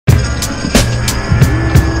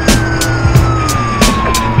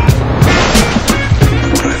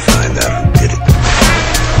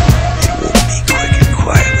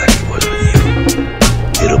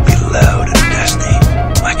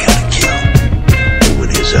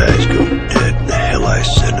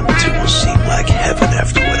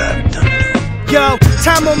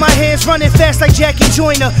was running fast like Jackie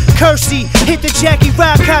Joyner. Kersey, hit the Jackie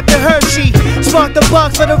ride, cop the Hershey. Spark the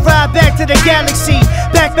bug for the ride back to the galaxy.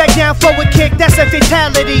 Back down, forward kick, that's a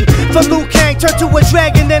fatality. From Liu Kang, turn to a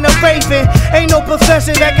dragon, then a raven. Ain't no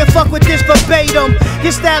professor that can fuck with this verbatim.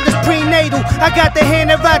 Your style is prenatal, I got the hand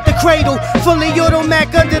that ride the cradle. Fully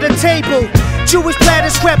automatic under the table. Jewish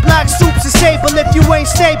platters, crap block, soups and sable. If you ain't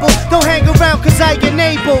stable, don't hang around cause I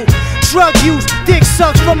enable. Drug use, dick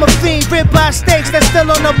sucks from a fiend. Ribeye steaks that's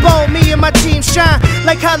still on the bone. Me and my team shine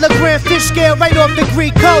like hologram fish scale right off the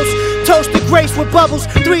Greek coast. Toast to grace with bubbles.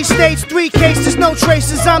 3 states, 3 cases, no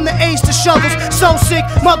traces. I'm the ace to shovels. So sick,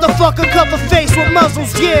 motherfucker, cover face with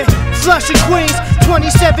muzzles. Yeah, Flushing Queens,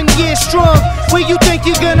 27 years strong. Where you think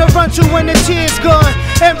you're gonna run to when the tears gone?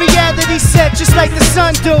 And reality set just like the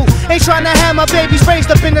sun do. Ain't trying to have my babies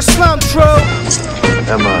raised up in the slum, true.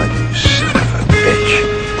 Come on, you son of a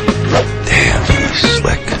bitch. Damn, he's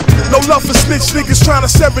slick. No love for snitch niggas trying to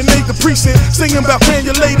serenade the precinct. Singing about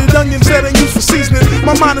granulated onions that ain't used for seasoning.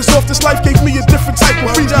 My mind is off, this life gave me a different type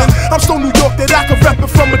of reason. I'm so New York that I can rap it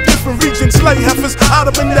from a different region. Slay heifers,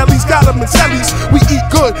 Ottoman Nellies, got them in tellies. We eat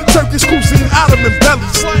good, Turkish cuisine, Ottoman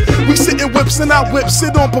bellies. We sit in whips and our whips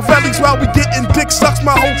sit on Pirellis while we getting dick sucks.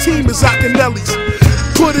 My whole team is Akinellis.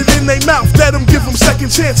 Put it in their mouth, let them give them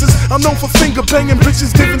second chances. I'm known for finger banging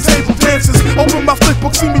bitches, giving table dances. Open my flip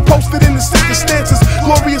book, see me posted in the sickest stances.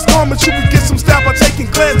 Glorious garments, you can get some style by taking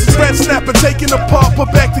glances. Red snapper, taking apart,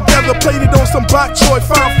 put back together. Played it on some bok choy,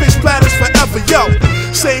 fine fish platters forever, yo.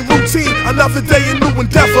 Same routine, another day a new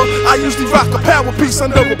endeavor. I usually rock a power piece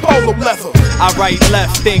under a polo leather. I write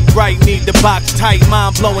left, think right, need the box tight.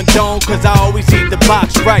 Mind blowing dome, cause I always eat the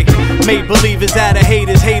box right. Make believers out of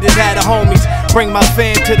haters, haters out of homies. Bring my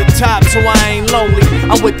fan to the top so I ain't lonely.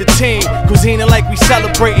 I'm with the team, cuisine like we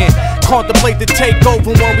celebrating. Contemplate the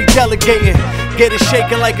takeover when we delegating. Get it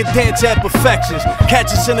shaking like a dance at Perfections.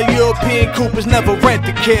 Catch us in a European Coopers, never rent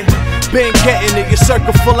the kid. Been getting it, your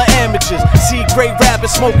circle full of amateurs. See great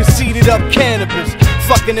rappers smoking seeded up cannabis.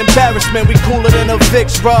 Fucking embarrassment, we cooler than a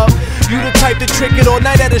Vicks rub. You the type to trick it all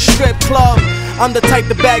night at a strip club. I'm the type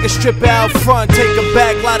to bag a stripper out front, take a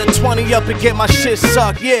bag, light a 20 up and get my shit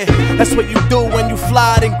sucked. Yeah, that's what you do when you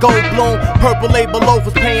fly in gold bloom. Purple label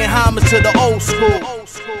overs paying homage to the old school.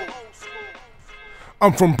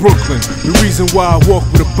 I'm from Brooklyn, the reason why I walk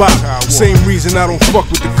with a bop. Same reason I don't fuck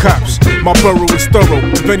with the cops. My borough is thorough,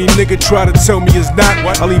 if any nigga try to tell me it's not,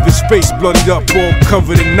 I leave his face bloodied up, all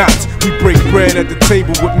covered in knots. We break bread at the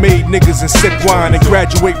table with made niggas and sip wine. And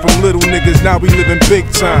graduate from little niggas, now we living big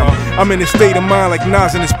time. I'm in a state of mind like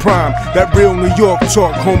Nas in his prime. That real New York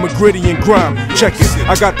talk, home of gritty and grime. Check it,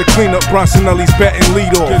 I got the cleanup, Bronson batting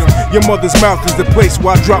lead off. Your mother's mouth is the place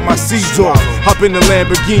where I drop my seeds off. Hop in the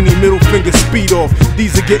Lamborghini, middle finger speed off.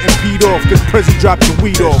 These are getting peed off, cause Prezi dropped the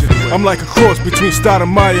weed off. I'm like a cross between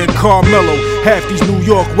Stoudemire and Carmelo. Half these New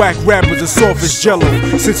York whack rappers are soft as jello.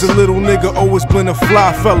 Since a little nigga always been a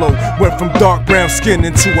fly fellow. Went from dark brown skin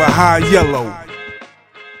into a high yellow.